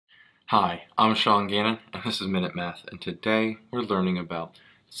Hi, I'm Sean Gannon, and this is Minute Math, and today we're learning about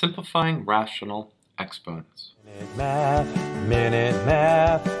simplifying rational exponents. Minute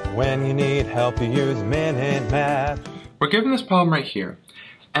Math, when you need help you use Minute Math. We're given this problem right here,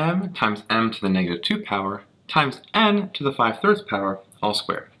 m times m to the negative 2 power times n to the 5/3 power all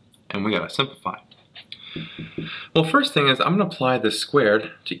squared, and we gotta simplify. Well, first thing is I'm gonna apply this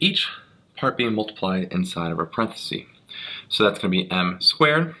squared to each part being multiplied inside of our parenthesis. So that's gonna be m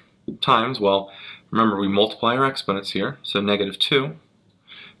squared times, well, remember we multiply our exponents here, so negative 2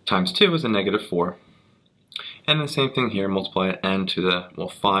 times 2 is a negative 4. And the same thing here, multiply n to the, well,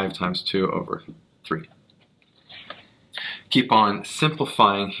 5 times 2 over 3. Keep on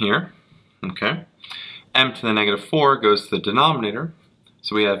simplifying here, okay? M to the negative 4 goes to the denominator,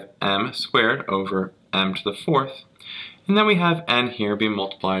 so we have m squared over m to the 4th, and then we have n here being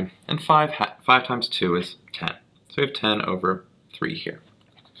multiplied, and 5 times 2 is 10. So we have 10 over 3 here.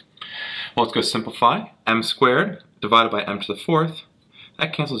 Well, let's go simplify. M squared divided by m to the 4th,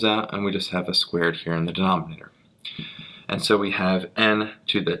 that cancels out, and we just have a squared here in the denominator. And so we have n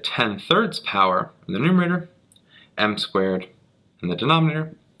to the 10/3 power in the numerator, m squared in the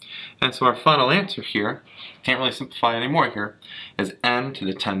denominator. And so our final answer here, can't really simplify anymore here, is n to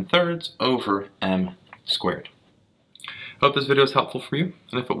the 10/3 over m squared. I hope this video is helpful for you,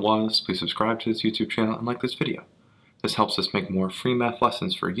 and if it was, please subscribe to this YouTube channel and like this video. This helps us make more free math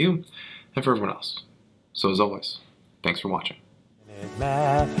lessons for you and for everyone else. So as always, thanks for watching.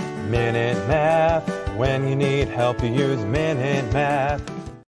 Minute Math, when you need help you use Minute Math.